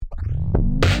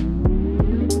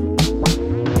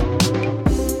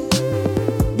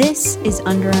This is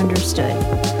Understood.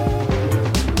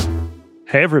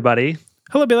 Hey, everybody.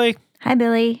 Hello, Billy. Hi,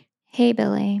 Billy. Hey,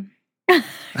 Billy.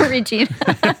 Regina.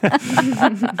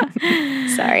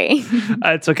 Sorry.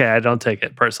 It's okay. I don't take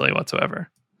it personally whatsoever.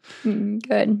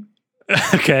 Good.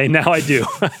 Okay, now I do.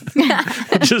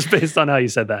 Just based on how you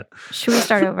said that. Should we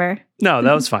start over? No,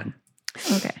 that was fine.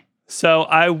 Okay. So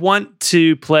I want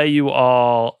to play you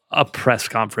all a press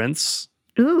conference.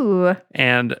 Ooh.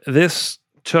 And this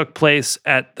took place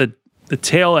at the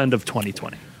tail end of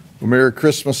 2020. Well, Merry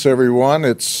Christmas, everyone.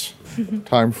 It's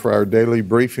time for our daily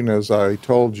briefing. As I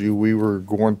told you, we were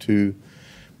going to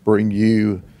bring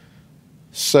you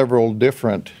several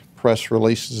different press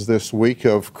releases this week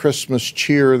of Christmas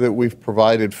cheer that we've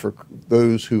provided for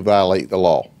those who violate the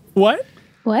law. What?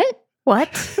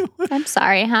 What? I'm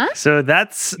sorry, huh? So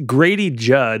that's Grady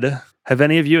Judd. Have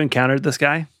any of you encountered this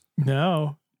guy?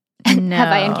 No. No. Have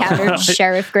I encountered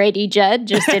Sheriff Grady Judd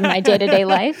just in my day-to-day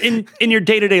life? In your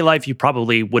day-to-day life, you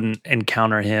probably wouldn't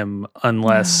encounter him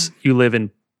unless you live in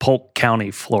Polk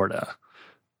County, Florida,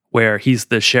 where he's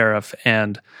the sheriff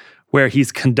and where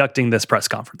he's conducting this press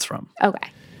conference from.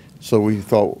 Okay. So we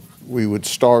thought we would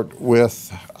start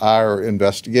with our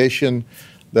investigation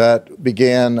that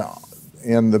began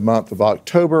in the month of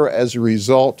October as a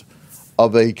result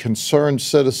of a concerned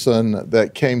citizen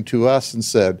that came to us and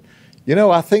said, you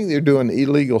know, I think they're doing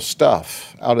illegal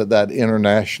stuff out at that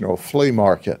international flea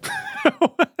market.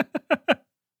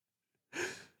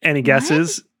 Any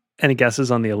guesses? Any guesses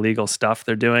on the illegal stuff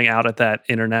they're doing out at that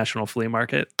international flea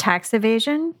market? Tax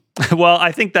evasion? Well,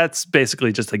 I think that's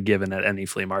basically just a given at any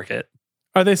flea market.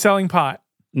 Are they selling pot?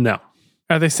 No.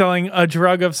 Are they selling a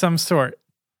drug of some sort?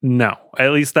 No.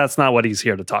 At least that's not what he's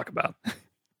here to talk about. Are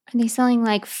they selling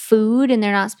like food and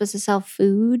they're not supposed to sell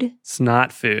food? It's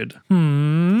not food.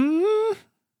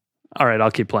 All right,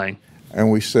 I'll keep playing.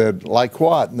 And we said, like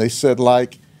what? And they said,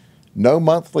 like, no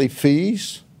monthly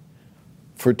fees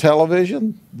for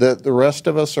television that the rest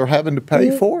of us are having to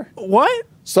pay for? What?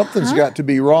 Something's got to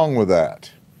be wrong with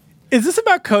that. Is this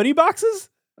about Cody boxes?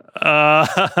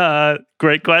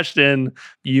 Great question.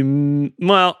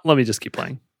 Well, let me just keep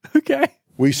playing. Okay.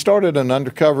 We started an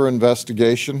undercover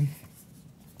investigation,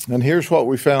 and here's what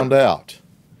we found out.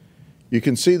 You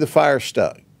can see the fire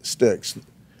sticks.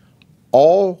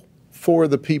 All four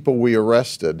of the people we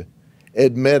arrested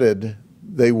admitted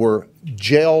they were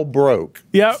jailbroke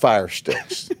fire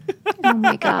sticks. Oh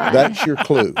my God. That's your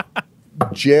clue.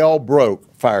 Jailbroke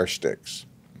fire sticks.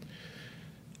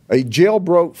 A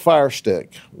jailbroke fire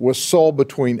stick was sold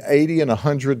between $80 and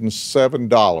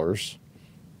 $107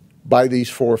 by these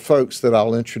four folks that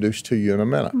I'll introduce to you in a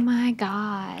minute. Oh my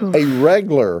God. A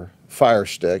regular fire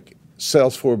stick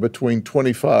sells for between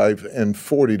 $25 and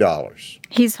 $40.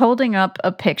 He's holding up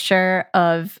a picture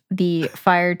of the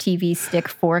Fire TV Stick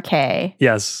 4K.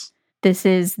 Yes. This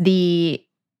is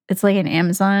it's like an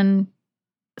Amazon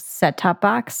set-top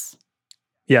box.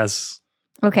 Yes.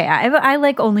 Okay, I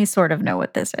like only sort of know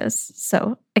what this is.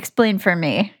 So explain for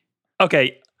me.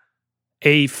 Okay.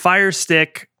 A Fire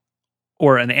Stick,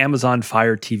 or an Amazon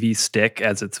Fire TV Stick,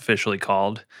 as it's officially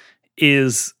called,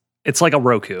 it's like a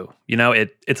Roku. You know,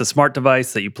 it's a smart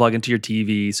device that you plug into your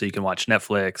TV so you can watch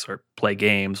Netflix or play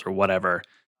games or whatever.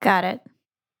 Got it.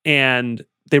 And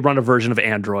they run a version of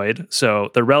Android, so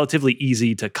they're relatively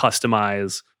easy to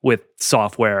customize with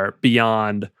software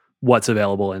beyond what's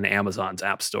available in Amazon's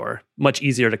App Store. Much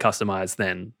easier to customize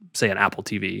than, say, an Apple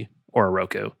TV or a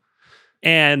Roku.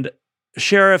 And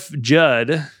Sheriff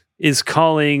Judd is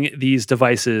calling these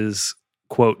devices,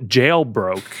 quote,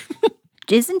 jailbroke.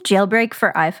 Isn't jailbreak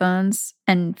for iPhones,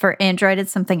 and for Android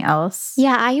it's something else?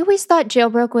 Yeah, I always thought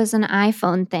jailbroke was an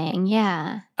iPhone thing.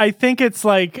 Yeah. I think it's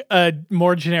like a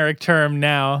more generic term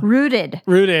now. Rooted,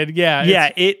 yeah. Yeah,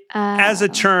 as a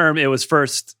term, it was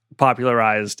first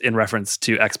popularized in reference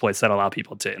to exploits that allow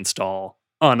people to install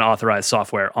unauthorized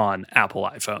software on Apple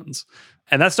iPhones.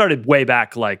 And that started way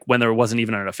back, like when there wasn't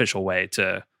even an official way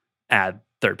to add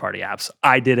third-party apps.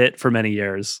 I did it for many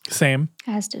years. Same.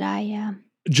 As did I, yeah.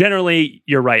 Generally,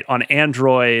 you're right. On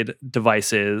Android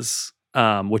devices,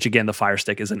 which again, the Fire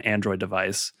Stick is an Android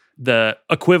device, the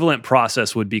equivalent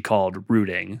process would be called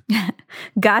rooting.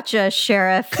 Gotcha,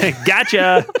 Sheriff.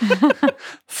 Gotcha.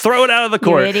 Throw it out of the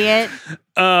court. You idiot.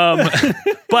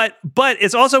 But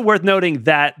it's also worth noting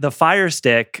that the Fire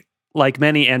Stick, like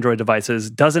many Android devices,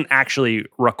 doesn't actually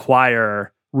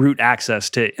require root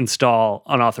access to install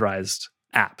unauthorized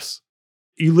apps.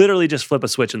 You literally just flip a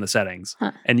switch in the settings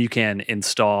and you can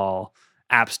install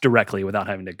apps directly without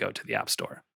having to go to the App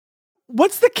Store.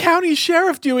 What's the county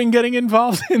sheriff doing getting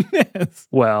involved in this?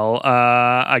 Well,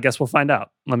 I guess we'll find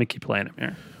out. Let me keep playing him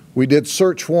here. We did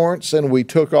search warrants, and we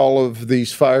took all of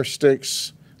these Fire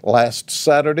Sticks last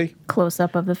Saturday Close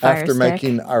up of the Fire after Stick.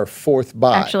 making our fourth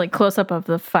buy. Actually, close up of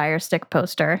the Fire Stick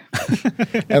poster.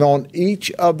 And on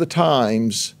each of the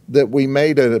times that we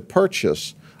made a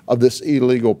purchase of this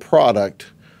illegal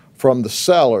product from the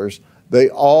sellers, they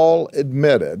all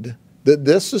admitted that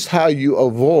this is how you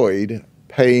avoid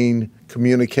paying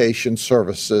communication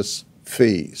services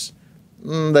fees.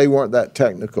 They weren't that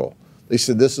technical. They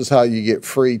said this is how you get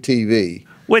free TV.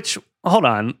 Which, hold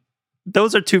on,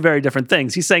 those are two very different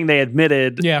things. He's saying they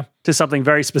admitted Yeah. to something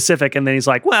very specific, and then he's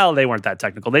like, well, they weren't that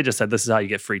technical. They just said this is how you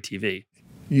get free TV.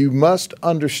 You must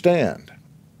understand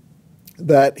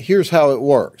that here's how it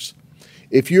works.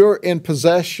 If you're in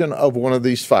possession of one of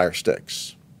these Fire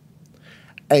Sticks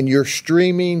and you're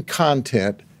streaming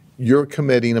content, you're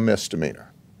committing a misdemeanor.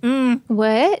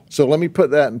 What? So let me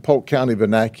put that in Polk County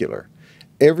vernacular.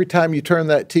 Every time you turn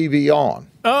that TV on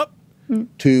Oh,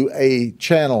 to a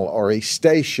channel or a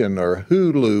station or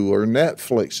Hulu or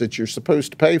Netflix that you're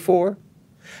supposed to pay for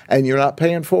and you're not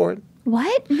paying for it,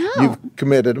 What? No. you've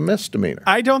committed a misdemeanor.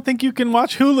 I don't think you can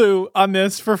watch Hulu on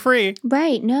this for free.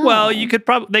 Right. No. Well,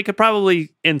 they could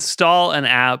probably install an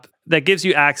app that gives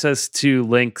you access to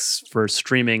links for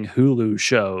streaming Hulu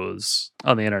shows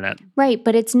on the internet. Right,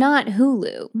 but it's not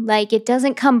Hulu. Like, it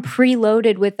doesn't come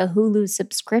preloaded with a Hulu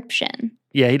subscription.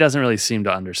 Yeah, he doesn't really seem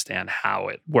to understand how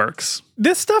it works.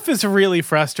 This stuff is really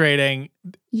frustrating.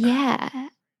 Yeah,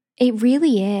 it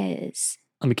really is.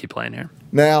 Let me keep playing here.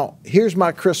 Now, here's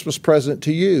my Christmas present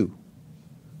to you.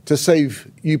 To save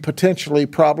you potentially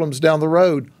problems down the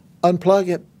road, unplug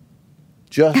it.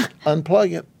 Just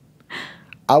unplug it.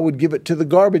 I would give it to the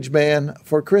garbage man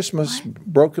for Christmas,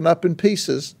 broken up in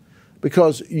pieces,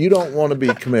 because you don't want to be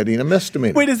committing a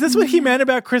misdemeanor. Wait, is this what he meant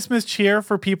about Christmas cheer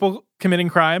for people committing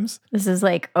crimes? This is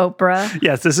like Oprah.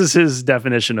 Yes, this is his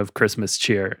definition of Christmas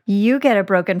cheer. You get a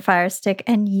broken Fire Stick,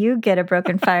 and you get a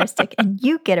broken Fire Stick, and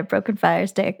you get a broken Fire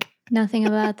Stick. Nothing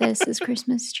about this is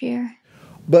Christmas cheer.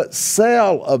 But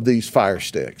sale of these Fire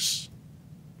Sticks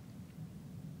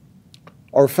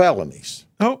are felonies.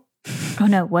 Oh, Oh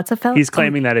no, what's a felony? He's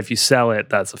claiming that if you sell it,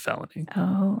 that's a felony.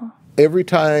 Oh. Every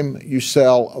time you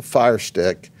sell a Fire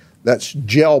Stick that's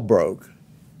jailbroke,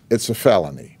 it's a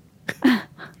felony.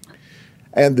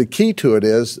 And the key to it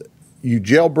is you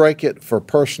jailbreak it for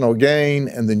personal gain,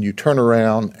 and then you turn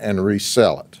around and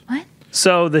resell it. What?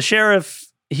 So the sheriff,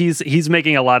 he's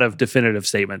making a lot of definitive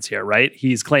statements here, right?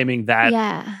 He's claiming that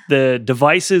Yeah. the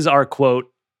devices are,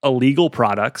 quote, illegal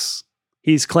products.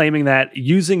 He's claiming that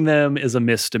using them is a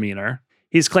misdemeanor.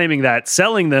 He's claiming that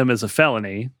selling them is a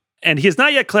felony. And he has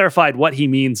not yet clarified what he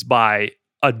means by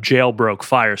a jailbroke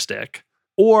Fire Stick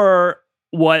or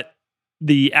what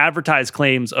the advertised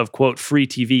claims of, quote, free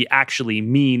TV actually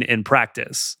mean in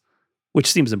practice, which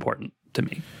seems important to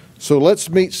me. So let's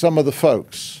meet some of the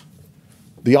folks,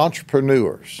 the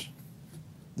entrepreneurs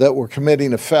that were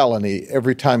committing a felony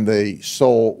every time they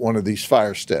sold one of these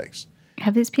Fire Sticks.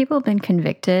 Have these people been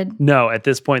convicted? No, at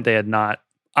this point, they had not.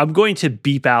 I'm going to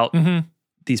beep out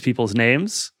these people's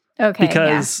names Okay.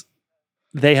 because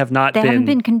they have not They haven't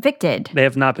been convicted. They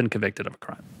have not been convicted of a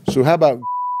crime. So how about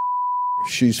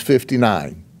she's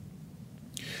 59?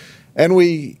 And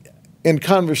we, in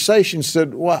conversation,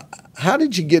 said, well, how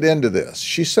did you get into this?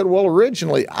 She said, well,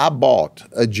 originally I bought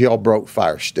a jailbroke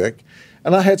Fire Stick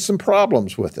and I had some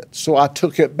problems with it. So I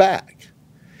took it back.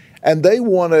 And they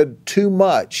wanted too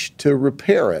much to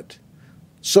repair it.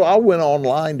 So I went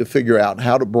online to figure out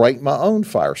how to break my own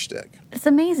Fire Stick. It's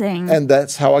amazing. And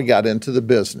that's how I got into the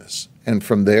business. And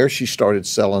from there, she started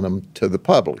selling them to the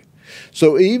public.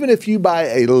 So even if you buy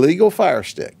a legal Fire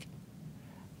Stick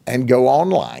and go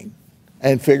online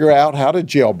and figure out how to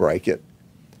jailbreak it,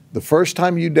 the first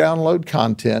time you download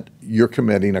content, you're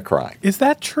committing a crime. is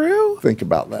that true? Think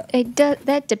about that.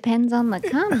 That depends on the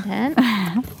content.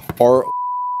 Or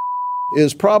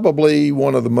is probably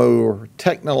one of the more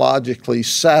technologically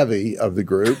savvy of the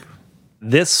group.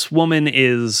 This woman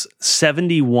is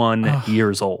 71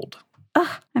 years old.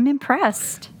 I'm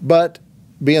impressed. But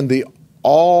being the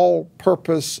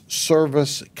all-purpose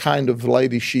service kind of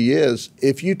lady she is,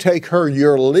 if you take her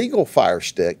your legal Fire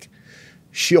Stick,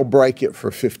 she'll break it for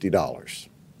 $50.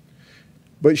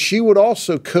 But she would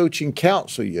also coach and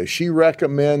counsel you. She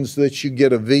recommends that you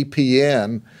get a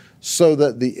VPN so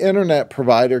that the internet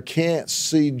provider can't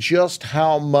see just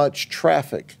how much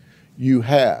traffic you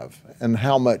have and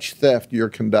how much theft you're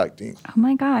conducting. Oh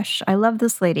my gosh. I love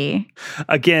this lady.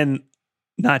 Again,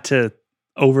 not to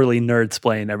overly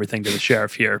nerd-splain everything to the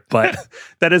sheriff here, but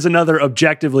that is another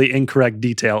objectively incorrect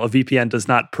detail. A VPN does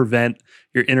not prevent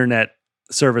your internet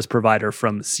service provider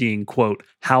from seeing, quote,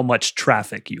 how much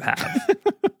traffic you have.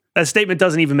 That statement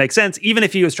doesn't even make sense. Even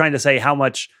if he was trying to say how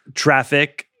much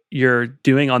traffic you're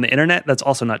doing on the internet, that's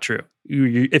also not true.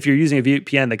 If you're using a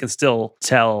VPN, they can still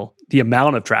tell the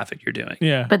amount of traffic you're doing.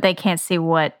 Yeah. But they can't see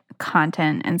what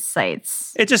content and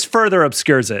sites. It just further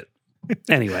obscures it.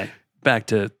 Anyway, back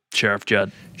to Sheriff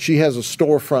Judd. She has a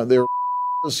storefront there,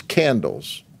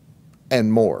 candles,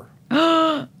 and more.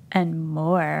 And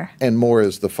more. And more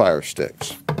is the fire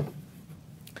sticks.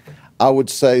 I would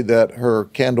say that her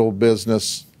candle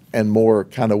business and more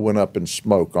kind of went up in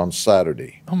smoke on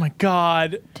Saturday. Oh my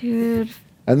God. Dude.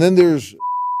 And then there's,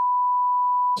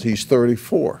 he's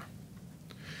 34.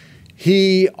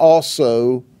 He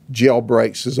also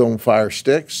jailbreaks his own fire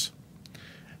sticks,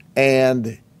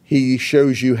 and he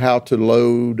shows you how to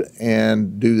load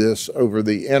and do this over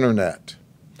the internet.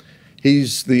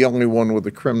 He's the only one with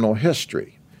a criminal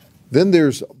history. Then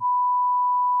there's...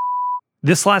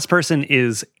 This last person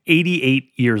is 88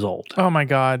 years old. Oh my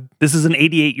God. This is an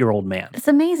 88-year-old man. It's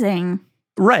amazing.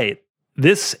 Right.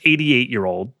 This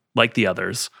 88-year-old, like the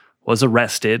others, was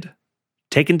arrested,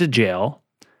 taken to jail,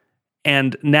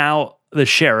 and now the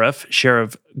Sheriff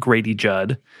Grady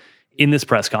Judd, in this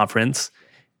press conference,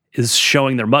 is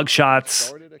showing their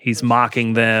mugshots. He's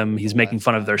mocking them. He's making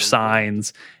fun of their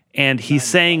signs. And he's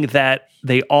saying that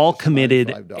they all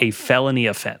committed a felony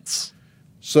offense.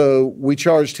 So we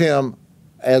charged him,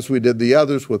 as we did the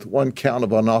others, with one count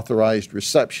of unauthorized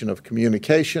reception of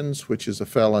communications, which is a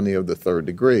felony of the 3rd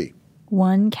degree.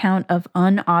 One count of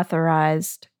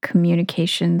unauthorized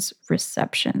communications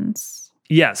receptions.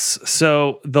 Yes.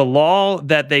 So the law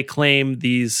that they claim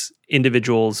these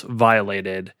individuals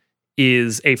violated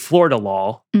is a Florida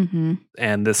law. Mm-hmm.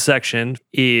 And this section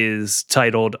is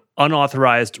titled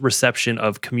Unauthorized Reception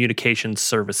of Communication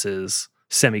Services,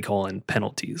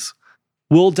 penalties.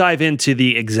 We'll dive into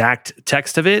the exact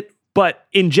text of it, but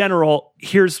in general,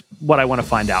 here's what I want to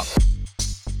find out.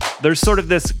 There's sort of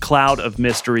this cloud of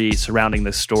mystery surrounding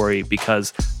this story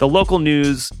because the local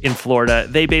news in Florida,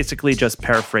 they basically just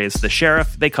paraphrased the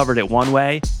sheriff. They covered it one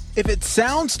way. If it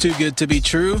sounds too good to be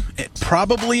true, it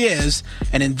probably is.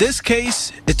 And in this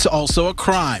case, it's also a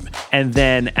crime. And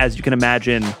then, as you can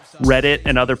imagine, Reddit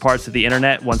and other parts of the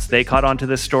internet, once they caught on to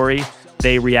this story,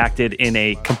 they reacted in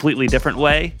a completely different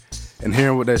way. And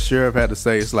hearing what that sheriff had to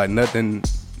say, it's like nothing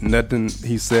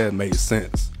he said made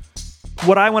sense.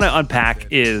 What I want to unpack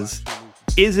is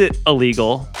it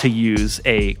illegal to use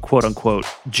a quote-unquote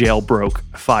jailbroke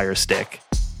fire stick?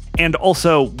 And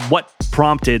also, what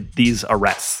prompted these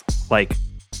arrests? Like,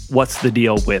 what's the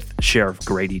deal with Sheriff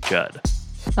Grady Judd?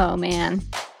 Oh, man.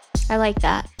 I like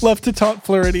that. Love to taunt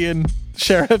Floridian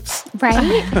sheriffs. Right?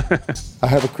 I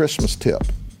have a Christmas tip.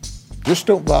 Just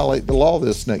don't violate the law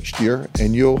this next year,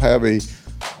 and you'll have a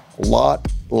lot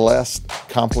less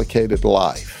complicated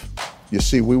life. You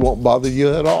see, we won't bother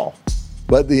you at all.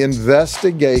 But the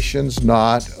investigation's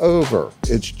not over.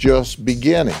 It's just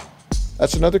beginning.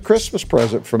 That's another Christmas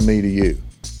present from me to you.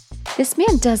 This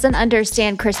man doesn't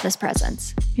understand Christmas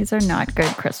presents. These are not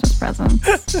good Christmas presents.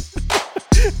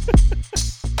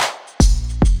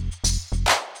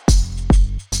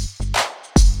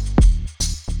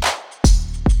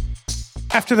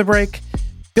 After the break,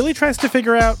 Billy tries to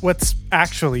figure out what's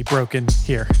actually broken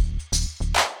here.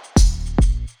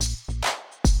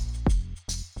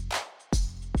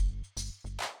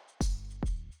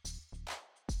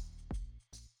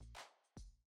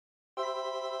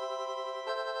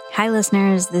 Hi,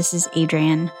 listeners. This is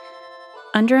Adrian.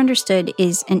 Understood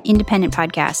is an independent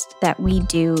podcast that we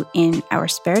do in our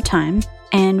spare time,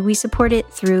 and we support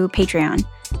it through Patreon.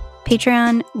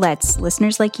 Patreon lets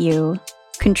listeners like you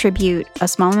contribute a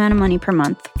small amount of money per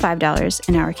month, $5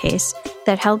 in our case,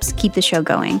 that helps keep the show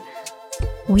going.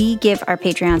 We give our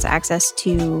Patreons access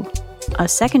to a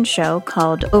second show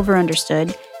called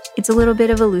Understood. It's a little bit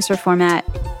of a looser format,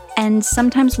 and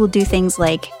sometimes we'll do things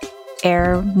like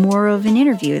air more of an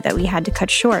interview that we had to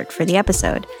cut short for the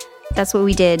episode. That's what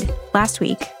we did last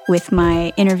week with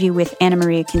my interview with Anna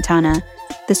Maria Quintana,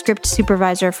 the script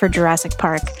supervisor for Jurassic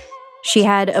Park. She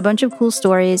had a bunch of cool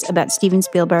stories about Steven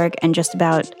Spielberg and just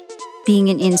about being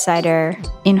an insider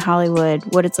in Hollywood,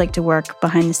 what it's like to work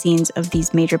behind the scenes of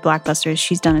these major blockbusters.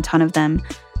 She's done a ton of them.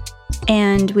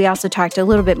 And we also talked a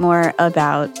little bit more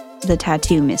about the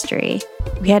tattoo mystery.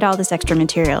 We had all this extra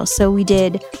material, so we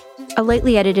did a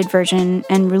lightly edited version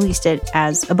and released it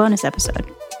as a bonus episode.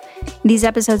 These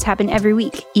episodes happen every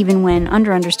week, even when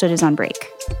Understood is on break.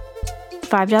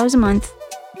 $5 a month,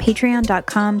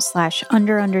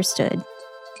 patreon.com/understood.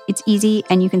 It's easy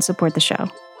and you can support the show.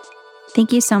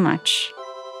 Thank you so much.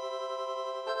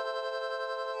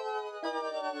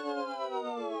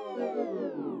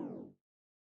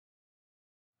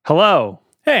 Hello.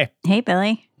 Hey, Hey,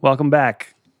 Billy. welcome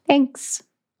back. Thanks.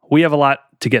 We have a lot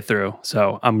to get through,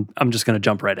 so I'm just going to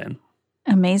jump right in.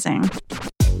 Amazing.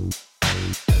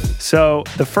 So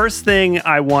the first thing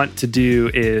I want to do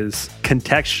is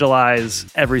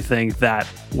contextualize everything that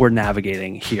we're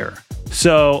navigating here.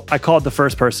 So I called the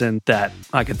first person that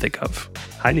I could think of.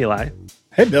 Hi, Nilay.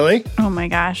 Hey, Billy. Oh my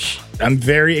gosh. I'm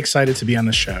very excited to be on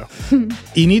the show.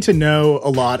 You need to know a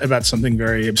lot about something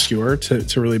very obscure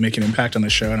to really make an impact on the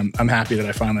show. And I'm happy that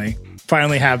I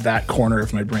finally have that corner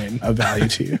of my brain of value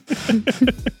to you.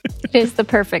 It is the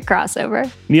perfect crossover.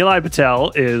 Nilay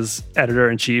Patel is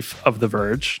editor-in-chief of The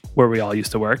Verge, where we all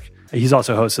used to work. He's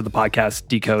also host of the podcast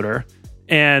Decoder.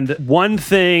 And one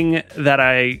thing that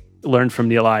I learned from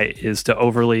Nilay is to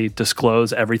overly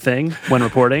disclose everything when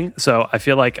reporting. So I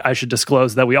feel like I should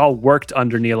disclose that we all worked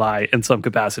under Nilay in some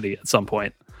capacity at some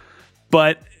point.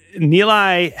 But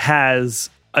Nilay has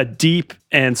a deep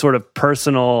and sort of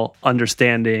personal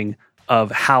understanding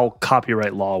of how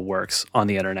copyright law works on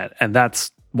the internet. And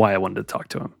that's why I wanted to talk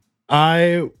to him.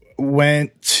 I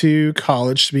went to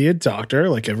college to be a doctor,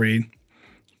 like every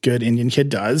good Indian kid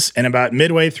does. And about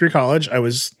midway through college, I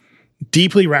was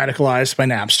deeply radicalized by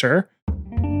Napster.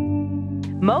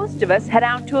 Most of us head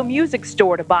out to a music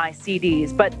store to buy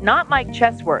CDs, but not Mike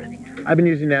Chesworth. I've been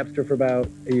using Napster for about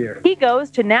a year. He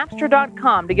goes to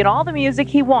Napster.com to get all the music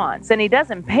he wants, and he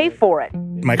doesn't pay for it.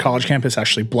 My college campus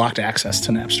actually blocked access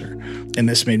to Napster. And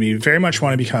this made me very much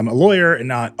want to become a lawyer, and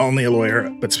not only a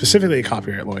lawyer, but specifically a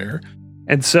copyright lawyer.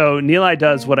 And so Nilay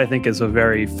does what I think is a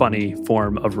very funny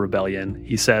form of rebellion.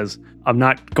 He says, I'm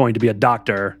not going to be a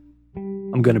doctor.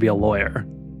 I'm going to be a lawyer.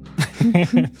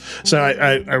 So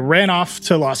I ran off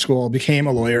to law school, became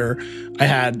a lawyer. I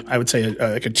had, I would say,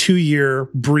 like a 2-year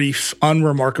brief,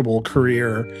 unremarkable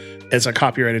career as a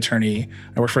copyright attorney.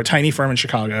 I worked for a tiny firm in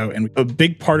Chicago, and a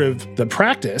big part of the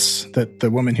practice that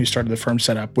the woman who started the firm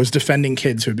set up was defending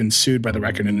kids who had been sued by the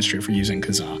record industry for using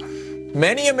Kazaa.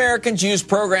 Many Americans use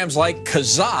programs like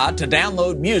Kazaa to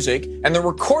download music, and the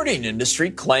recording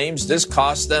industry claims this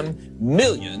costs them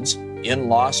millions in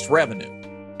lost revenue.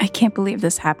 I can't believe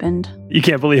this happened. You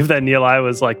can't believe that Nilay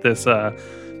was like this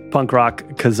punk rock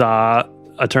Kazaa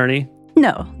attorney?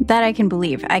 No, that I can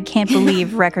believe. I can't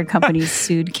believe record companies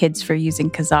sued kids for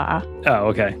using Kazaa. Oh,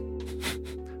 okay.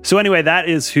 So anyway, that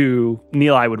is who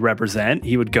Nilay would represent.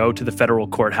 He would go to the federal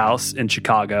courthouse in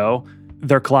Chicago.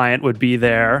 Their client would be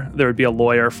there. There would be a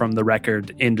lawyer from the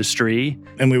record industry.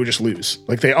 And we would just lose.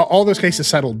 Like all those cases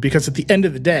settled because at the end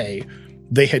of the day,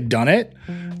 they had done it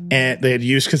and they had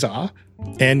used Kazaa.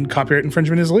 And copyright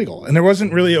infringement is illegal. And there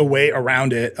wasn't really a way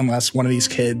around it unless one of these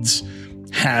kids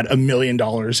had $1 million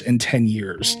in 10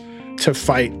 years to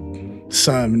fight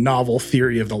some novel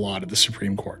theory of the law to the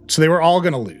Supreme Court. So they were all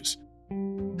going to lose.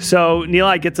 So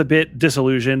Nilay gets a bit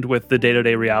disillusioned with the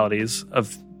day-to-day realities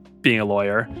of being a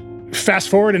lawyer. Fast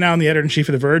forward, and now I'm the editor-in-chief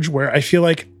of The Verge, where I feel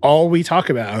like all we talk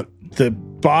about, the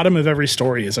bottom of every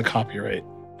story is a copyright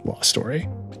law story.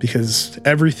 Because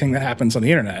everything that happens on the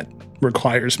internet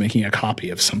requires making a copy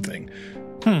of something.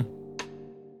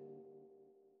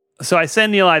 So I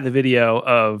sent Nilay the video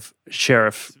of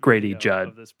Sheriff Grady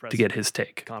Judd to get his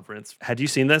take. Conference. Had you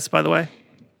seen this, by the way?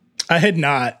 I had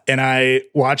not, and I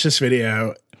watched this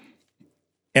video,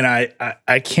 and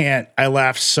I can't. I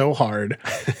laughed so hard.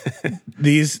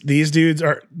 These dudes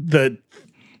are the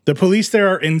police there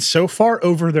are in so far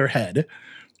over their head.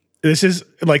 This is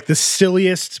like the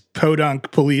silliest podunk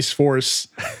police force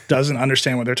doesn't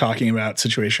understand what they're talking about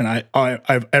situation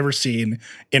I've ever seen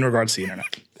in regards to the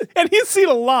internet. And he's seen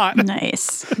a lot.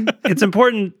 Nice. It's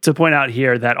important to point out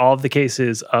here that all of the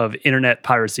cases of internet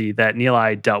piracy that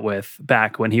Nilay dealt with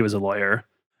back when he was a lawyer,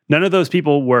 none of those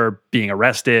people were being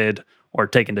arrested or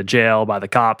taken to jail by the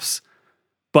cops.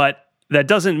 But that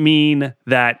doesn't mean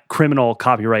that criminal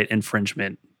copyright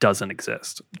infringement doesn't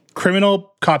exist.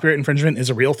 Criminal copyright infringement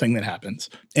is a real thing that happens.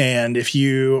 And if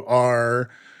you are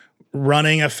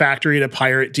running a factory to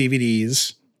pirate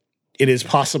DVDs, it is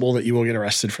possible that you will get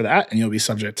arrested for that and you'll be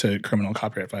subject to criminal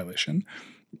copyright violation.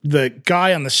 The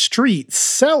guy on the street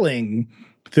selling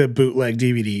the bootleg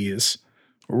DVDs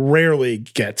rarely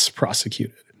gets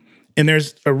prosecuted. And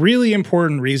there's a really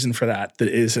important reason for that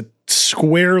is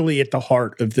squarely at the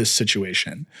heart of this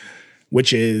situation,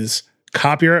 which is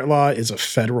copyright law is a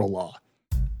federal law.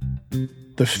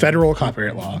 The federal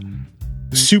copyright law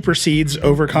supersedes,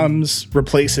 overcomes,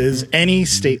 replaces any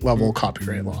state-level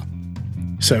copyright law.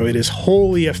 So it is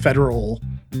wholly a federal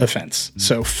offense.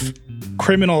 So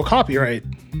criminal copyright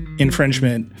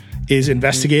infringement is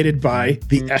investigated by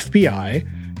the FBI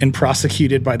and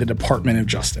prosecuted by the Department of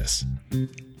Justice,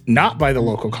 not by the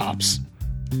local cops,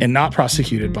 and not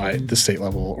prosecuted by the state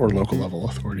level or local level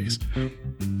authorities.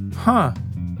 Huh.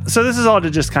 So this is all to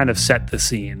just kind of set the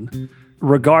scene.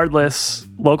 Regardless,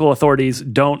 local authorities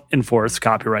don't enforce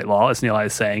copyright law, as Nilay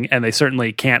is saying, and they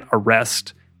certainly can't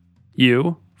arrest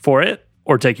you for it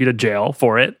or take you to jail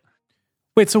for it.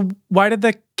 Wait, so why did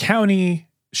the county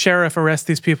sheriff arrest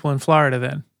these people in Florida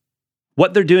then?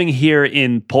 What they're doing here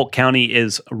in Polk County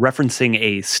is referencing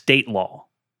a state law.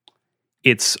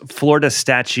 It's Florida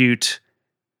Statute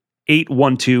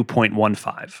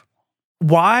 812.15.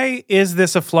 Why is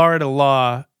this a Florida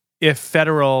law if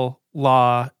federal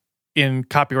law in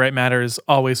copyright matters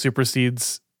always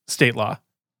supersedes state law?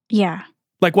 Yeah.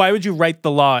 Like, why would you write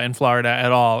the law in Florida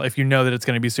at all if you know that it's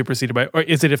going to be superseded by, or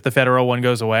is it if the federal one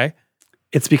goes away?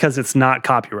 It's because it's not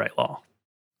copyright law.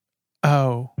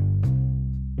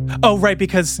 Oh, right,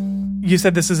 because you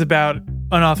said this is about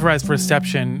unauthorized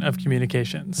reception of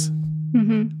communications.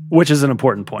 Mm-hmm. Which is an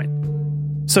important point.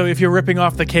 So if you're ripping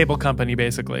off the cable company,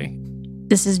 basically.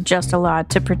 This is just a law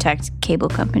to protect cable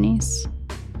companies.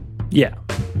 Yeah.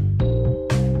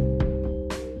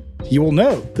 You will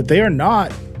note that they are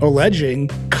not alleging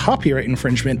copyright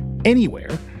infringement anywhere.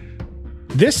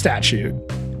 This statute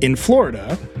in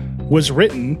Florida was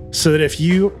written so that if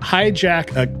you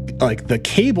hijack the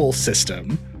cable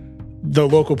system, the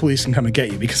local police can come and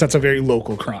get you, because that's a very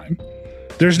local crime.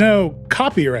 There's no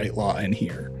copyright law in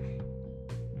here.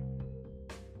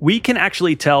 We can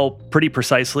actually tell pretty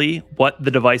precisely what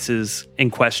the devices in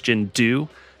question do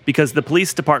because the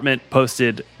police department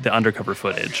posted the undercover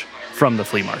footage from the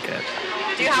flea market.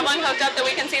 Do you have one hooked up that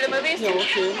we can see the movies? Yeah,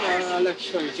 okay. Let's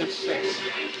show you just a second.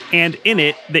 And in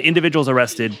it, the individuals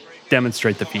arrested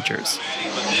demonstrate the features.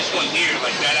 This one here,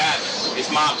 like that app, is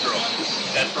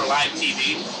MobDraw. That's for live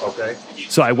TV. Okay.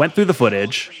 So I went through the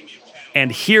footage,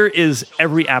 and here is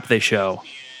every app they show,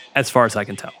 as far as I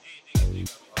can tell.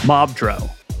 MobDraw,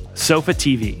 Sofa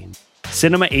TV,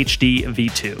 Cinema HD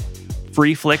V2,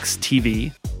 FreeFlix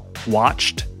TV,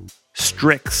 Watched,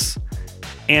 Strix,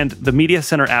 and the Media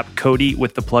Center app Kodi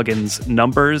with the plugins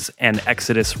Numbers and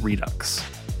Exodus Redux.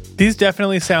 These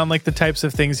definitely sound like the types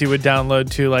of things you would download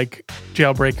to, like,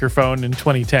 jailbreak your phone in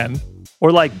 2010.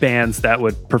 Or like bands that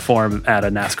would perform at a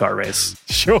NASCAR race.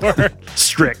 Sure.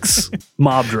 Strix,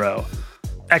 MobDraw,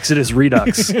 Exodus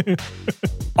Redux.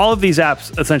 All of these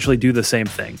apps essentially do the same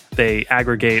thing. They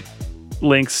aggregate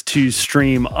links to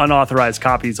stream unauthorized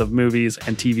copies of movies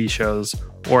and TV shows,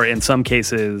 or in some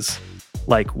cases,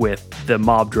 like with the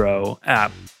MobDraw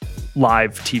app,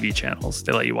 live TV channels.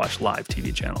 They let you watch live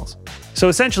TV channels. So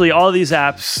essentially, all of these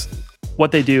apps,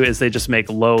 what they do is they just make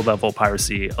low-level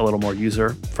piracy a little more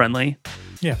user-friendly.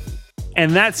 Yeah.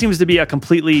 And that seems to be a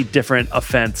completely different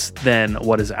offense than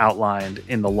what is outlined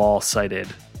in the law cited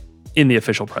in the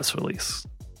official press release.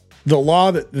 The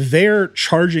law that they're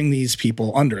charging these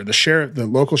people under, the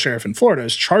local sheriff in Florida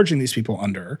is charging these people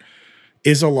under,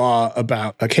 is a law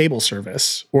about a cable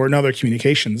service or another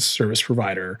communications service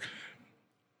provider.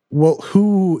 Well,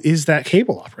 who is that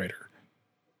cable operator?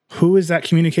 Who is that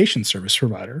communications service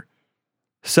provider?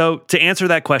 So to answer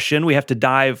that question, we have to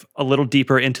dive a little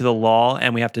deeper into the law,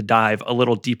 and we have to dive a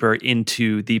little deeper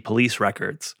into the police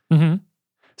records. Mm-hmm.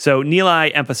 So Nilay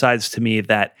emphasized to me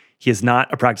that he is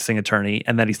not a practicing attorney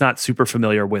and that he's not super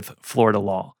familiar with Florida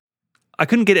law. I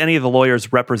couldn't get any of the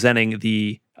lawyers representing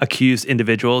the accused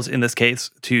individuals in this case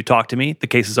to talk to me. The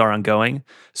cases are ongoing.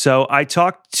 So I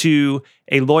talked to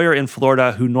a lawyer in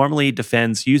Florida who normally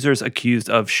defends users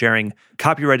accused of sharing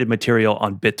copyrighted material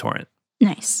on BitTorrent.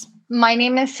 Nice. My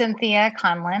name is Cynthia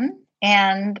Conlin,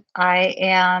 and I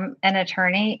am an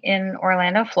attorney in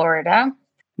Orlando, Florida.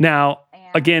 Now,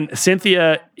 again,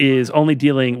 Cynthia is only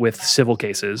dealing with civil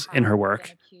cases in her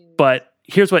work, but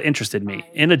here's what interested me.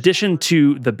 In addition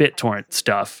to the BitTorrent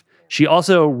stuff, she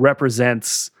also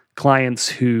represents clients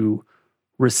who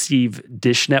receive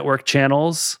Dish Network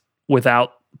channels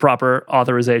without proper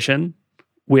authorization,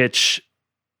 which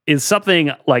is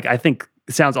something like I think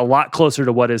sounds a lot closer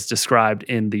to what is described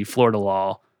in the Florida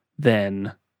law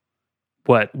than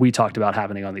what we talked about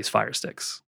happening on these Fire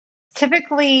Sticks.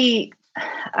 Typically,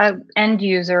 an end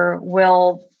user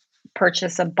will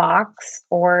purchase a box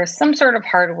or some sort of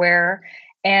hardware,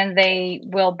 and they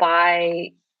will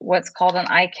buy what's called an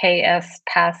IKS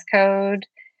passcode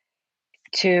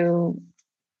to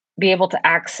be able to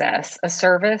access a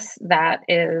service that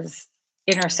is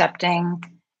intercepting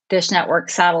Dish Network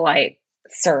satellite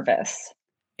service.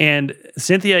 And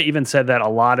Cynthia even said that a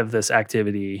lot of this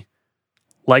activity,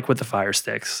 like with the Fire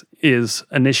Sticks, is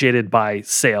initiated by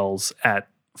sales at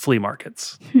flea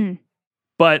markets.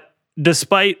 But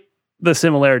despite the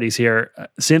similarities here,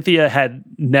 Cynthia had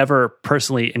never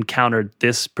personally encountered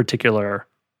this particular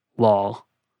law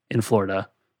in Florida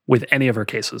with any of her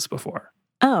cases before.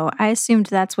 Oh, I assumed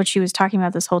that's what she was talking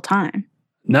about this whole time.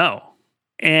 No.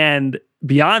 And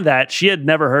beyond that, she had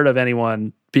never heard of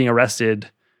anyone being arrested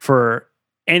for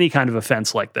any kind of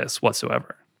offense like this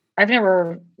whatsoever. I've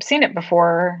never seen it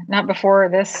before, not before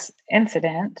this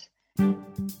incident.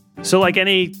 So like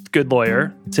any good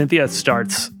lawyer, Cynthia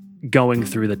starts going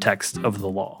through the text of the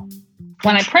law.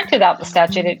 When I printed out the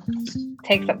statute, it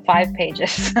takes up 5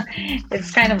 pages.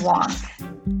 It's kind of long.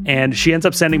 And she ends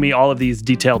up sending me all of these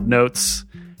detailed notes.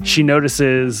 She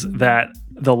notices that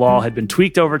the law had been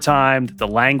tweaked over time, that the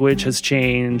language has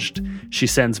changed. She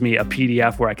sends me a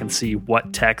PDF where I can see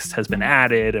what text has been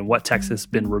added and what text has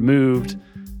been removed.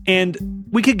 And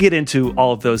we could get into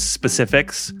all of those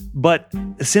specifics, but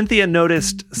Cynthia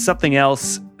noticed something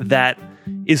else that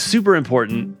is super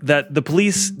important that the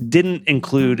police didn't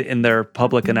include in their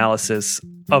public analysis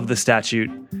of the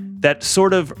statute that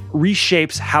sort of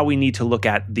reshapes how we need to look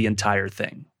at the entire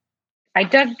thing. I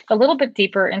dug a little bit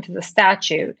deeper into the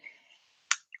statute.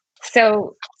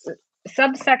 So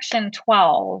subsection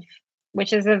 12,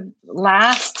 which is the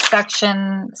last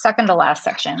section, second to last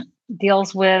section,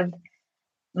 deals with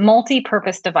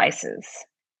multi-purpose devices,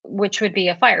 which would be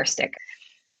a Fire Stick.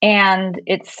 And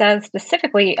it says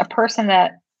specifically a person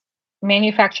that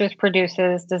manufactures,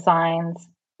 produces, designs,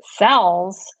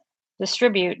 sells,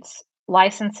 distributes,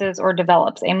 licenses, or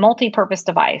develops a multi-purpose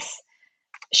device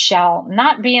shall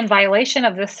not be in violation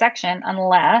of this section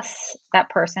unless that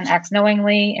person acts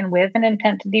knowingly and with an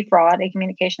intent to defraud a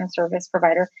communication service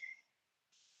provider.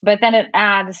 But then it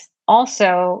adds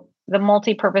also the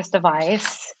multi-purpose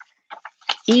device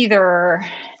either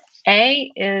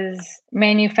A is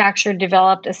manufactured,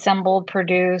 developed, assembled,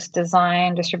 produced,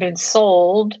 designed, distributed,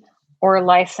 sold, or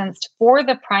licensed for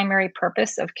the primary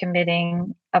purpose of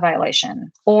committing a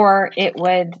violation, or it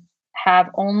would have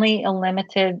only a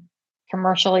limited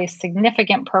commercially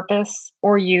significant purpose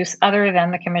or use other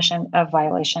than the commission of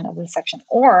violation of this section,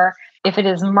 or if it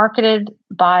is marketed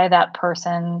by that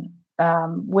person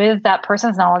with that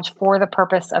person's knowledge for the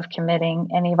purpose of committing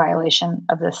any violation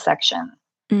of this section.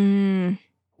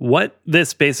 What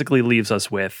this basically leaves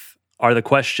us with are the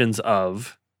questions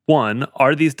of, 1,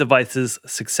 are these devices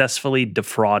successfully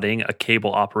defrauding a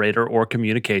cable operator or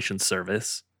communication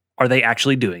service? Are they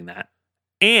actually doing that?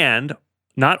 And,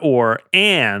 not or,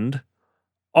 and,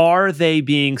 are they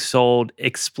being sold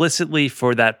explicitly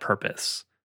for that purpose?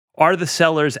 Are the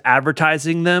sellers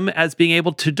advertising them as being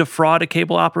able to defraud a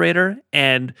cable operator?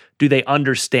 And do they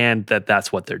understand that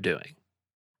that's what they're doing?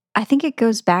 I think it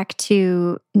goes back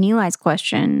to Nilai's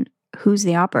question, who's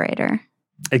the operator?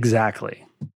 Exactly.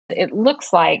 It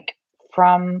looks like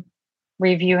from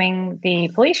reviewing the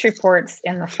police reports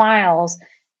in the files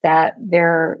that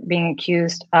they're being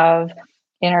accused of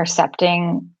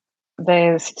intercepting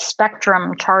the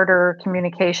Spectrum Charter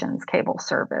Communications cable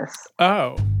service.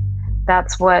 Oh.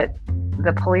 That's what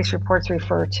the police reports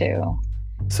refer to.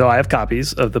 So I have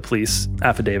copies of the police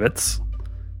affidavits.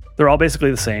 They're all basically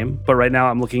the same, but right now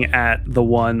I'm looking at the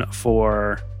one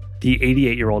for the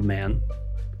 88-year-old man.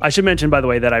 I should mention, by the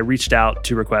way, that I reached out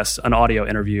to request an audio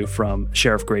interview from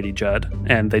Sheriff Grady Judd,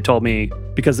 and they told me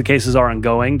because the cases are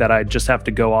ongoing that I just have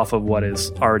to go off of what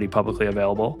is already publicly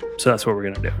available. So that's what we're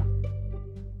going to do.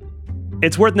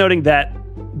 It's worth noting that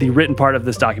the written part of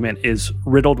this document is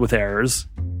riddled with errors.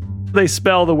 They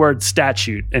spell the word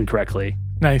statute incorrectly.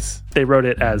 Nice. They wrote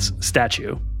it as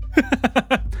statue.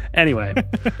 Anyway,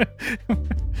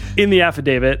 in the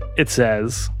affidavit, it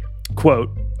says, quote,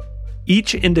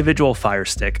 each individual Fire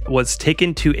Stick was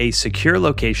taken to a secure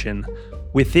location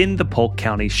within the Polk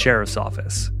County Sheriff's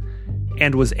Office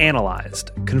and was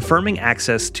analyzed, confirming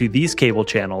access to these cable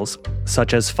channels,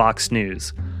 such as Fox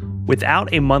News,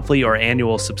 without a monthly or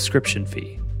annual subscription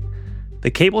fee.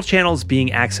 The cable channels being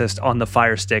accessed on the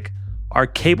Fire Stick are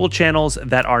cable channels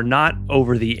that are not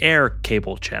over-the-air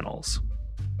cable channels.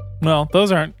 Well,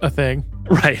 those aren't a thing.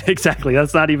 Right, exactly.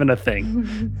 That's not even a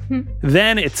thing.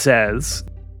 Then it says,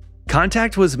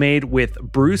 contact was made with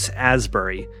Bruce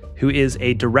Asbury, who is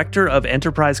a director of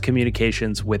enterprise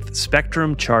communications with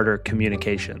Spectrum Charter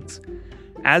Communications.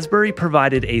 Asbury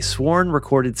provided a sworn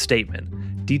recorded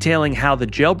statement detailing how the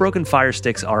jailbroken Fire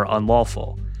Sticks are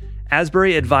unlawful.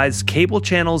 Asbury advised cable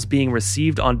channels being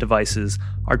received on devices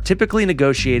are typically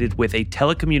negotiated with a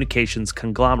telecommunications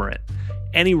conglomerate.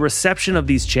 Any reception of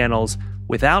these channels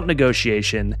without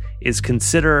negotiation is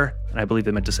considered, and I believe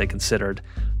they meant to say considered,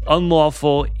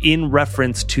 unlawful in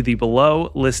reference to the below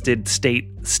listed state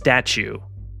statute,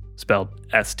 spelled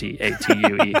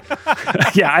S-T-A-T-U-E.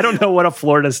 Yeah, I don't know what a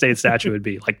Florida state statute would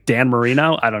be. Like Dan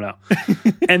Marino? I don't know.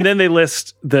 And then they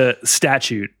list the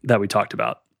statute that we talked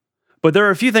about. But there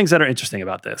are a few things that are interesting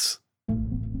about this.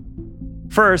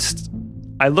 First,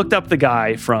 I looked up the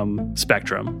guy from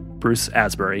Spectrum, Bruce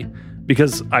Asbury,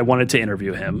 because I wanted to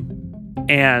interview him.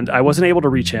 And I wasn't able to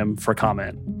reach him for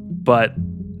comment. But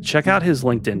check out his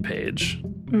LinkedIn page.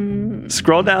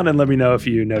 Scroll down and let me know if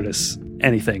you notice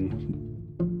anything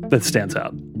that stands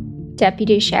out.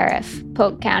 Deputy Sheriff,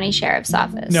 Polk County Sheriff's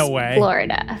Office. No way.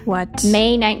 Florida. What?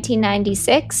 May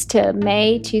 1996 to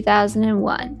May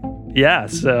 2001. Yeah,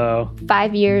 so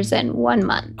 5 years and 1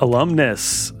 month.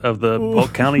 Alumnus of the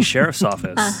Polk County Sheriff's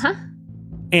Office. Uh-huh.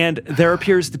 And there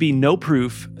appears to be no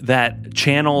proof that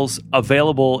channels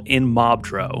available in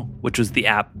Mobdro, which was the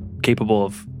app capable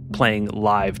of playing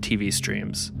live TV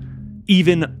streams,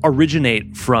 even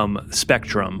originate from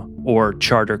Spectrum or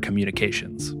Charter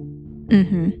Communications.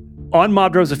 On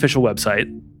Mobdro's official website,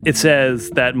 it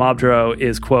says that Mobdro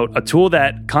is, quote, a tool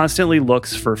that constantly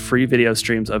looks for free video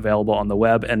streams available on the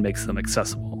web and makes them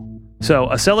accessible. So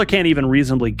a seller can't even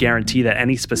reasonably guarantee that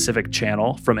any specific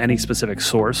channel from any specific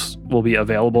source will be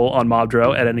available on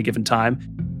Mobdro at any given time.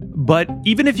 But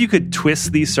even if you could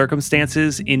twist these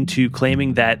circumstances into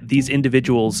claiming that these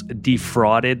individuals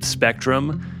defrauded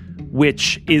Spectrum,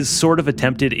 which is sort of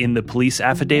attempted in the police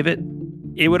affidavit,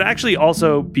 it would actually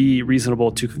also be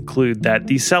reasonable to conclude that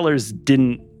these sellers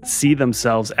didn't see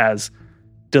themselves as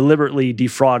deliberately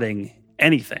defrauding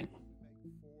anything.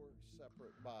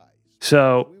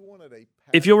 So,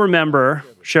 if you'll remember,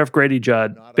 Sheriff Grady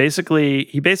Judd basically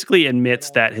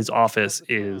admits that his office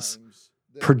is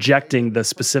projecting the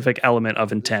specific element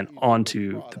of intent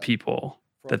onto the people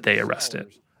that they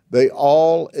arrested. They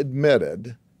all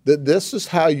admitted that this is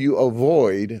how you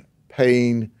avoid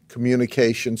paying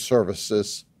communication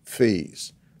services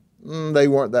fees. They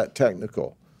weren't that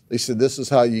technical. They said this is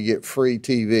how you get free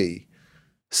TV.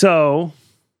 So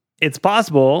it's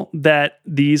possible that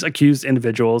these accused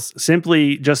individuals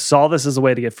simply just saw this as a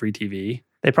way to get free TV.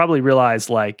 They probably realized,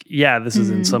 like, yeah, this is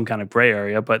in some kind of gray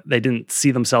area, but they didn't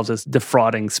see themselves as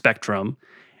defrauding Spectrum.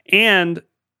 And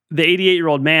the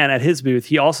 88-year-old man at his booth,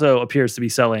 he also appears to be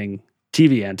selling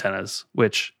TV antennas,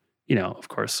 which, you know, of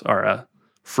course, are a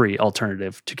free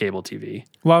alternative to cable TV.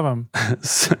 Love them.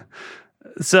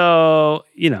 So,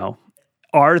 you know,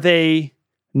 are they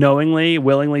knowingly,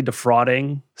 willingly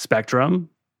defrauding Spectrum?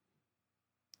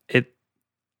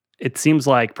 It seems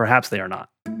like perhaps they are not.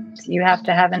 You have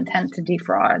to have intent to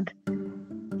defraud.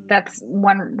 That's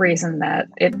one reason that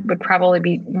it would probably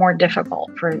be more difficult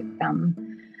for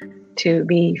them to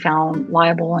be found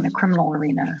liable in a criminal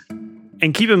arena.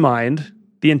 And keep in mind,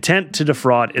 the intent to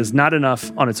defraud is not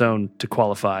enough on its own to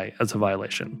qualify as a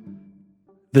violation.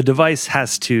 The device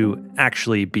has to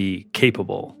actually be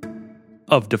capable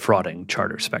of defrauding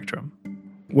Charter Spectrum.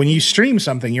 When you stream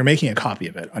something, you're making a copy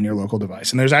of it on your local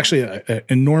device. And there's actually an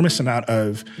enormous amount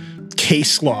of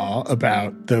case law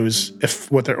about those,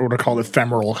 what are called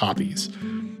ephemeral copies.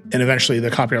 And eventually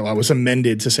the copyright law was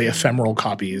amended to say ephemeral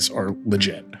copies are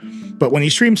legit. But when you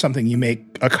stream something, you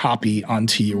make a copy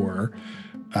onto your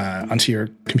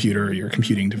computer or your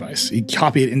computing device. You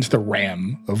copy it into the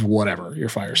RAM of whatever, your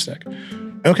Fire Stick.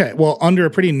 Okay, well, under a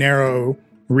pretty narrow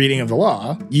reading of the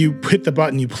law, you hit the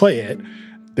button, you play it.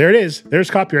 There it is.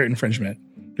 There's copyright infringement.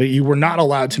 You were not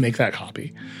allowed to make that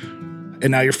copy. And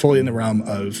now you're fully in the realm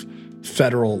of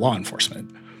federal law enforcement.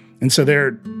 And so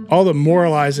all the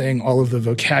moralizing, all of the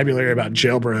vocabulary about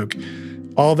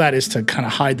jailbroke, all that is to kind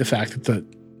of hide the fact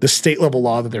that the state level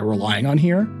law that they're relying on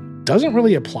here doesn't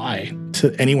really apply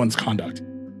to anyone's conduct.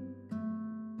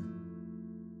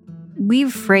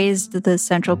 We've phrased the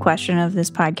central question of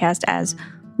this podcast as,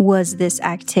 was this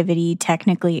activity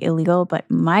technically illegal? But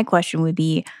my question would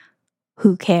be,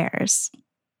 who cares?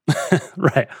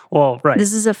 Right. Well, right.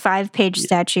 This is a 5-page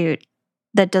statute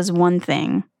that does one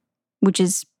thing, which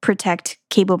is protect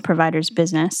cable providers'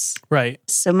 business. Right.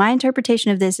 So my interpretation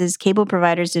of this is cable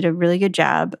providers did a really good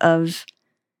job of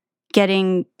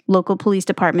getting local police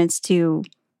departments to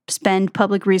spend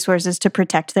public resources to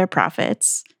protect their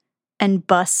profits and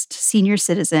bust senior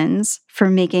citizens for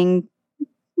making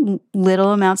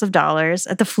little amounts of dollars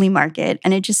at the flea market.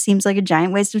 And it just seems like a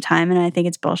giant waste of time. And I think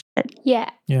it's bullshit. Yeah.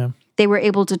 They were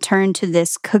able to turn to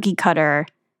this cookie cutter,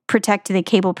 protect the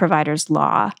cable providers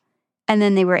law. And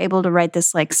then they were able to write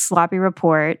this like sloppy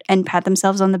report and pat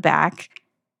themselves on the back.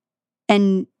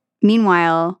 And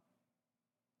meanwhile,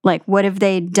 like, what have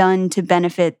they done to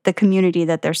benefit the community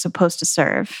that they're supposed to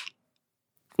serve?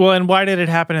 Well, and why did it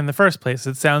happen in the first place?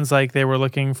 It sounds like they were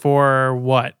looking for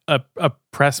what? A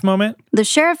press moment? The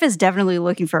sheriff is definitely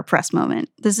looking for a press moment.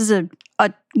 This is a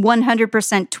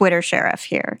 100% Twitter sheriff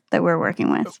here that we're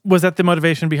working with. Was that the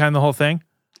motivation behind the whole thing?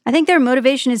 I think their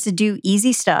motivation is to do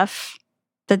easy stuff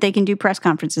that they can do press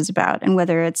conferences about. And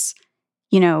whether it's,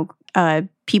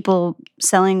 people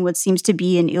selling what seems to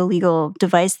be an illegal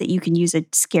device that you can use a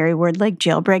scary word like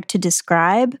jailbreak to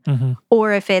describe.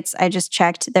 Or if it's, I just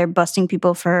checked, they're busting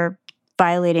people for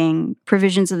violating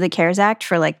provisions of the CARES Act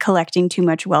for like collecting too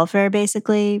much welfare,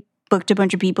 basically. Booked a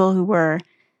bunch of people who were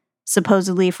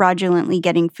supposedly fraudulently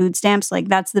getting food stamps. Like,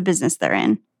 that's the business they're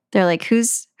in. They're like,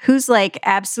 who's like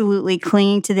absolutely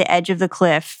clinging to the edge of the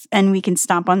cliff and we can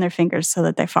stomp on their fingers so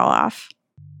that they fall off.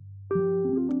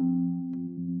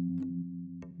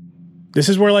 This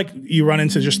is where, like, you run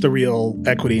into just the real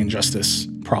equity and justice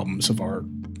problems of our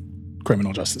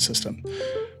criminal justice system.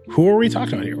 Who are we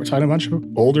talking about here? We're talking a bunch of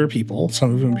older people.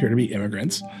 Some of them appear to be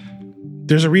immigrants.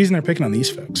 There's a reason they're picking on these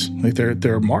folks. Like,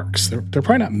 they're marks. They're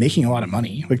probably not making a lot of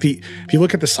money. Like, if you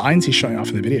look at the signs he's showing off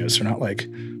in the videos, they're not like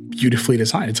beautifully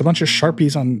designed. It's a bunch of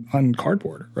Sharpies on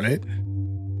cardboard, right?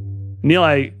 Neil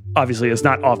obviously is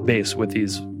not off base with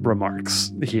these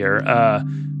remarks here.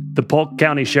 The Polk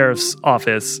County Sheriff's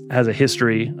Office has a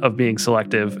history of being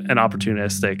selective and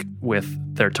opportunistic with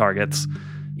their targets.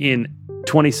 In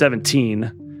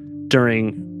 2017,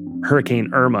 during Hurricane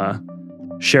Irma,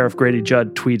 Sheriff Grady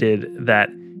Judd tweeted that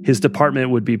his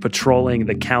department would be patrolling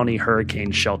the county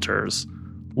hurricane shelters,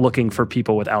 looking for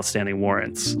people with outstanding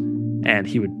warrants, and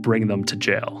he would bring them to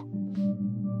jail.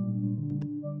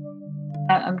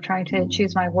 I'm trying to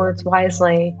choose my words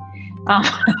wisely.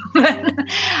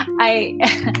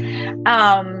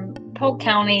 Polk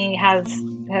County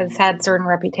has had certain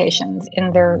reputations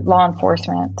in their law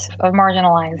enforcement of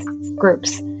marginalized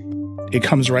groups. It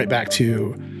comes right back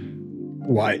to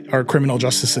why our criminal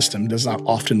justice system does not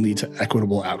often lead to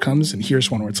equitable outcomes. And here's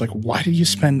one where it's like, why did you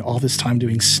spend all this time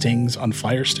doing stings on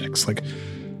fire sticks? Like,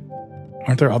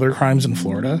 aren't there other crimes in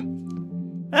Florida?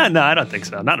 No, I don't think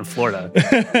so. Not in Florida.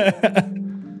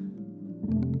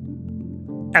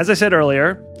 As I said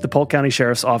earlier, the Polk County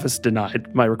Sheriff's Office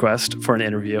denied my request for an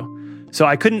interview. So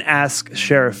I couldn't ask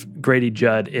Sheriff Grady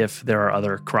Judd if there are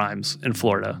other crimes in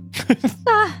Florida.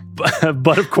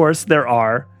 But of course there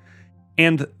are.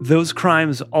 And those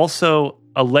crimes also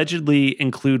allegedly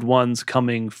include ones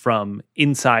coming from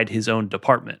inside his own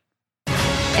department.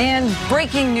 And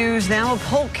breaking news now, a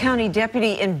Polk County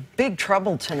deputy in big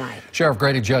trouble tonight. Sheriff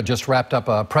Grady Judd just wrapped up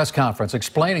a press conference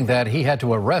explaining that he had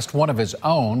to arrest one of his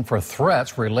own for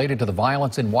threats related to the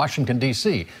violence in Washington,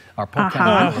 D.C. Our Polk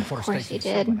County reporter, of course he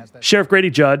did. Sheriff Grady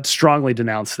Judd strongly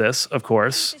denounced this, of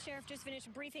course.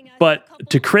 But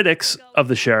to critics of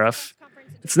the sheriff,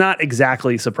 it's not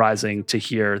exactly surprising to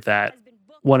hear that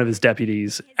one of his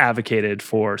deputies advocated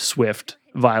for swift,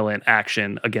 violent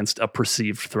action against a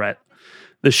perceived threat.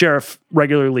 The sheriff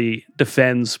regularly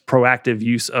defends proactive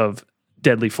use of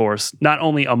deadly force, not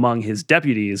only among his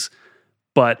deputies,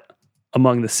 but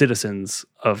among the citizens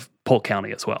of Polk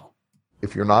County as well.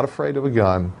 If you're not afraid of a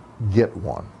gun, get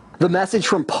one. The message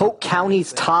from Polk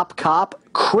County's top cop,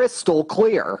 crystal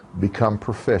clear. Become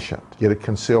proficient. Get a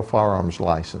concealed firearms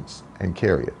license and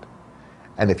carry it.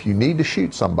 And if you need to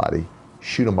shoot somebody,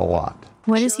 shoot them a lot.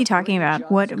 What is he talking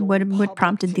about? What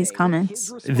prompted these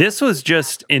comments? This was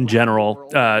just in general.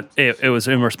 It was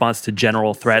in response to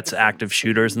general threats, active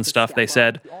shooters and stuff, they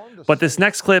said. But this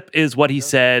next clip is what he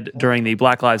said during the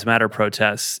Black Lives Matter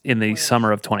protests in the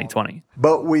summer of 2020.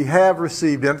 But we have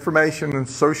received information in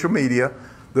social media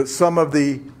that some of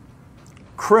the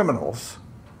criminals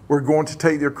were going to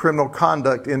take their criminal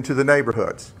conduct into the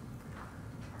neighborhoods.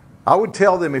 I would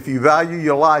tell them, if you value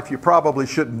your life, you probably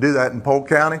shouldn't do that in Polk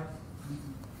County.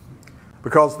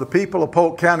 Because the people of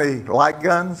Polk County like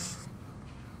guns.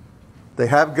 They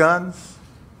have guns.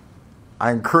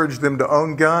 I encourage them to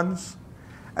own guns.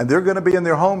 And they're going to be in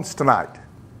their homes tonight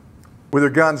with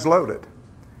their guns loaded.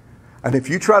 And if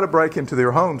you try to break into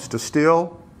their homes to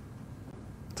steal,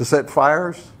 to set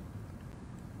fires,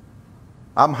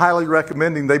 I'm highly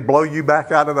recommending they blow you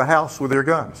back out of the house with their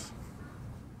guns.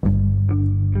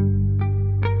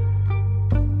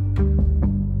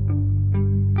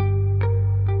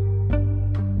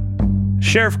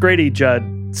 Sheriff Grady Judd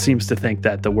seems to think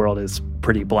that the world is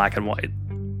pretty black and white,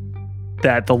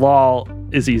 that the law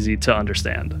is easy to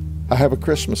understand. I have a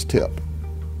Christmas tip.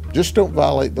 Just don't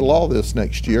violate the law this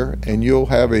next year, and you'll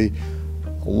have a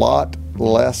lot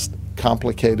less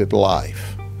complicated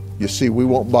life. You see, we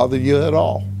won't bother you at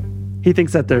all. He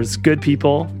thinks that there's good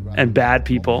people and bad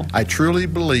people. I truly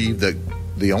believe that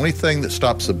the only thing that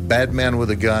stops a bad man with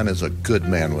a gun is a good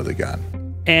man with a gun.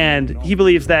 And he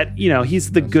believes that,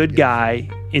 he's the good guy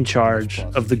in charge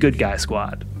of the good guy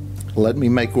squad. Let me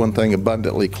make one thing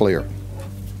abundantly clear.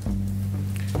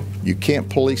 You can't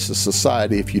police a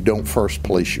society if you don't first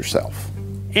police yourself.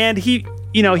 And he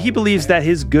believes that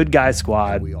his good guy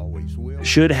squad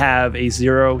should have a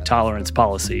zero tolerance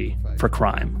policy for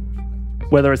crime.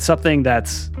 whether it's something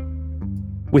that's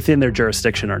within their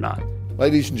jurisdiction or not.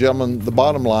 Ladies and gentlemen, the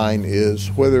bottom line is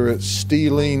whether it's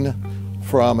stealing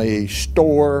from a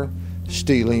store,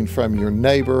 stealing from your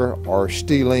neighbor, or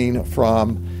stealing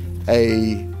from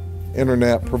a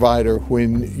internet provider,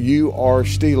 when you are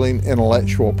stealing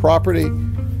intellectual property,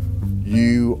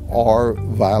 you are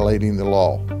violating the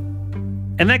law.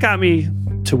 And that got me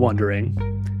to wondering,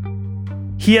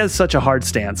 he has such a hard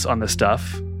stance on this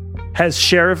stuff. Has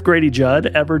Sheriff Grady Judd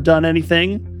ever done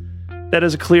anything that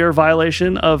is a clear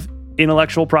violation of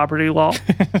intellectual property law?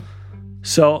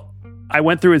 So I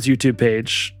went through his YouTube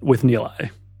page with Nilay.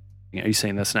 Are you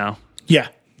seeing this now? Yeah.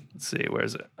 Let's see, where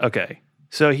is it? Okay.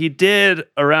 So he did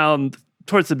around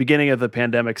towards the beginning of the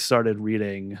pandemic, started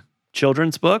reading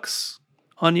children's books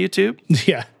on YouTube.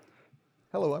 Yeah.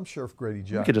 Hello, I'm Sheriff Grady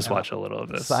Judd. You could just watch a little of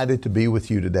this. Excited to be with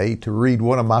you today to read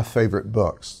one of my favorite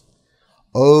books,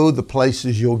 Oh, the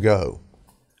Places You'll Go.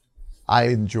 I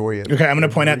enjoy it. Okay, I'm going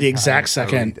to point out the exact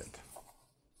second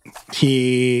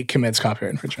he commits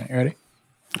copyright infringement. You ready?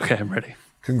 Okay, I'm ready.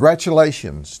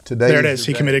 Congratulations. Today there it is.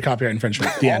 He committed copyright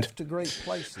infringement. The end. To great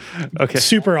places. Okay.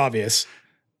 Super obvious.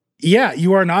 Yeah,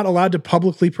 you are not allowed to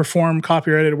publicly perform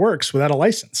copyrighted works without a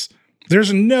license.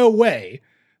 There's no way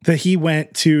that he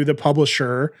went to the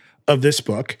publisher of this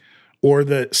book or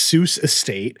the Seuss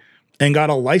estate and got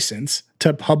a license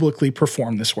to publicly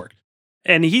perform this work.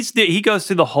 And he goes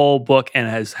through the whole book and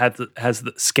has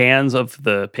the scans of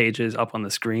the pages up on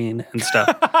the screen and stuff.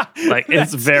 Like,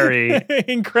 it's very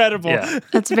incredible. Yeah.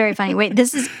 That's very funny. Wait,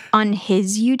 this is on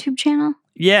his YouTube channel?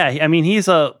 Yeah, I mean, he's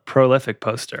a prolific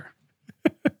poster.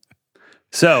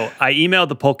 So I emailed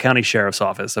the Polk County Sheriff's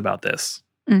Office about this.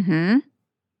 Mm-hmm.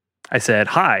 I said,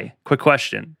 hi, quick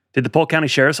question. Did the Polk County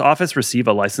Sheriff's Office receive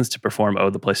a license to perform Oh,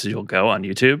 the Places You'll Go on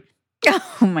YouTube?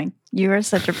 Oh my, you are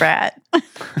such a brat.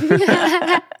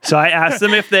 So I asked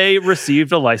them if they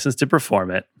received a license to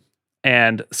perform it.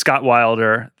 And Scott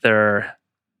Wilder, their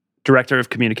director of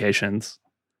communications,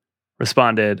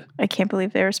 responded. I can't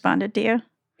believe they responded to you.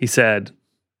 He said,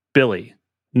 Billy,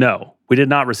 no, we did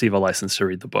not receive a license to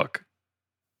read the book.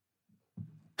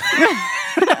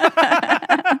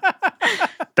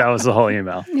 That was the whole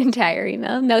email. Entire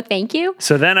email. No, thank you.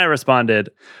 So then I responded,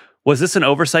 was this an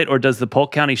oversight, or does the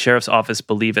Polk County Sheriff's Office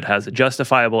believe it has a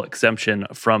justifiable exemption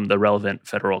from the relevant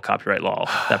federal copyright law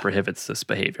that prohibits this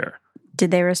behavior?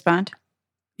 Did they respond?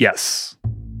 Yes.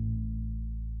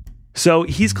 So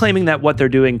he's claiming that what they're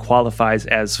doing qualifies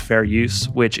as fair use,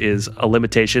 which is a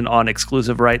limitation on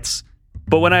exclusive rights.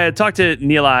 But when I had talked to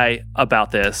Nilay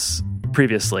about this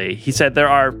previously, he said there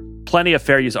are plenty of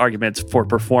fair use arguments for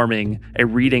performing a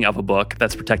reading of a book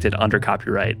that's protected under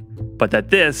copyright, but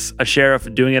that this, a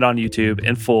sheriff doing it on YouTube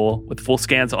in full, with full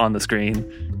scans on the screen,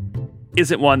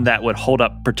 isn't one that would hold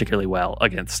up particularly well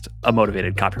against a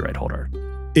motivated copyright holder.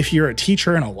 If you're a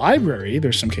teacher in a library,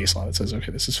 there's some case law that says,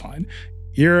 okay, this is fine.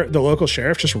 You're the local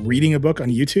sheriff just reading a book on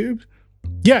YouTube.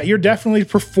 Yeah, you're definitely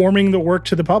performing the work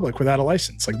to the public without a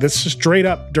license. Like, this is straight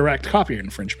up direct copyright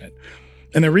infringement.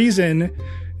 And the reason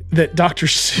that Dr.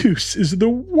 Seuss is the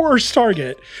worst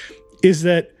target is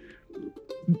that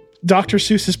Dr.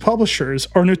 Seuss's publishers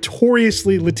are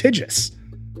notoriously litigious.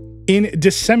 In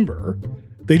December,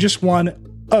 they just won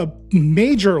a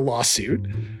major lawsuit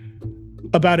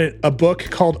about a book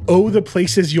called Oh, the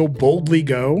Places You'll Boldly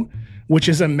Go, which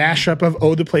is a mashup of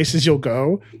Oh, the Places You'll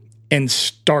Go and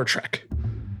Star Trek.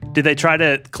 Did they try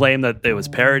to claim that it was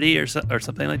parody or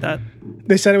something like that?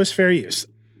 They said it was fair use.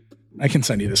 I can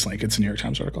send you this link. It's a New York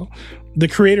Times article. The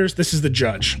creators, this is the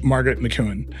judge, Margaret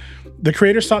McKeown. The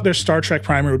creators thought their Star Trek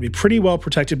primer would be pretty well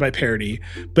protected by parody,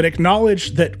 but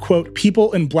acknowledged that, quote,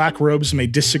 people in black robes may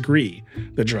disagree,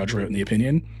 the judge wrote in the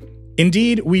opinion.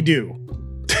 Indeed, we do.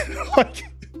 Like,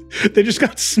 they just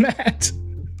got smacked.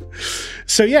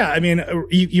 So yeah, I mean,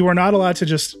 you are not allowed to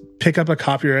just pick up a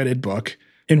copyrighted book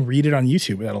and read it on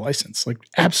YouTube without a license. Like,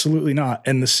 absolutely not.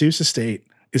 And the Seuss estate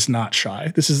is not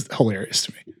shy. This is hilarious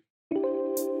to me.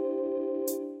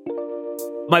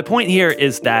 My point here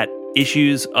is that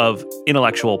issues of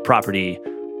intellectual property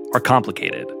are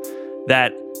complicated,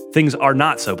 that things are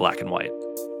not so black and white.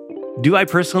 Do I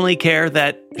personally care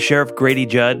that Sheriff Grady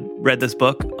Judd read this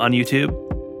book on YouTube?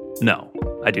 No,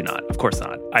 I do not. Of course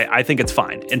not. I think it's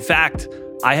fine. In fact,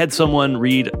 I had someone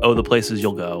read Oh, the Places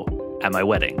You'll Go at my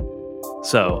wedding.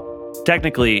 So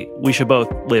technically, we should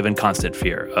both live in constant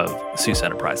fear of Seuss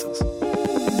Enterprises.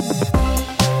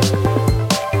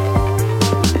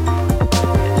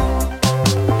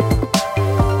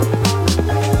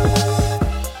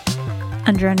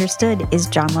 Under Understood is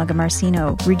John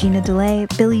Lagomarsino, Regina DeLay,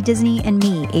 Billy Disney, and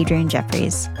me, Adrian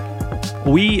Jeffries.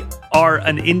 We are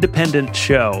an independent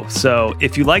show, so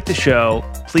if you like the show,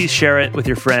 please share it with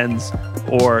your friends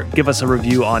or give us a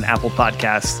review on Apple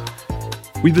Podcasts.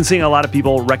 We've been seeing a lot of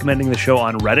people recommending the show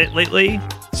on Reddit lately,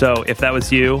 so if that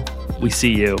was you, we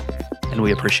see you and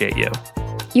we appreciate you.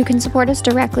 You can support us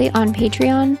directly on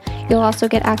Patreon. You'll also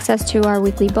get access to our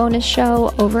weekly bonus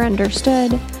show, Over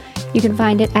Understood. You can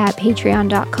find it at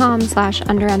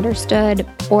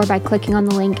patreon.com/underunderstood or by clicking on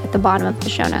the link at the bottom of the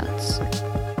show notes.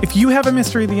 If you have a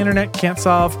mystery the internet can't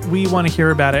solve, we want to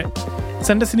hear about it.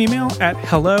 Send us an email at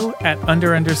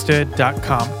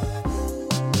hello@underunderstood.com.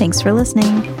 Thanks for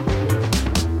listening.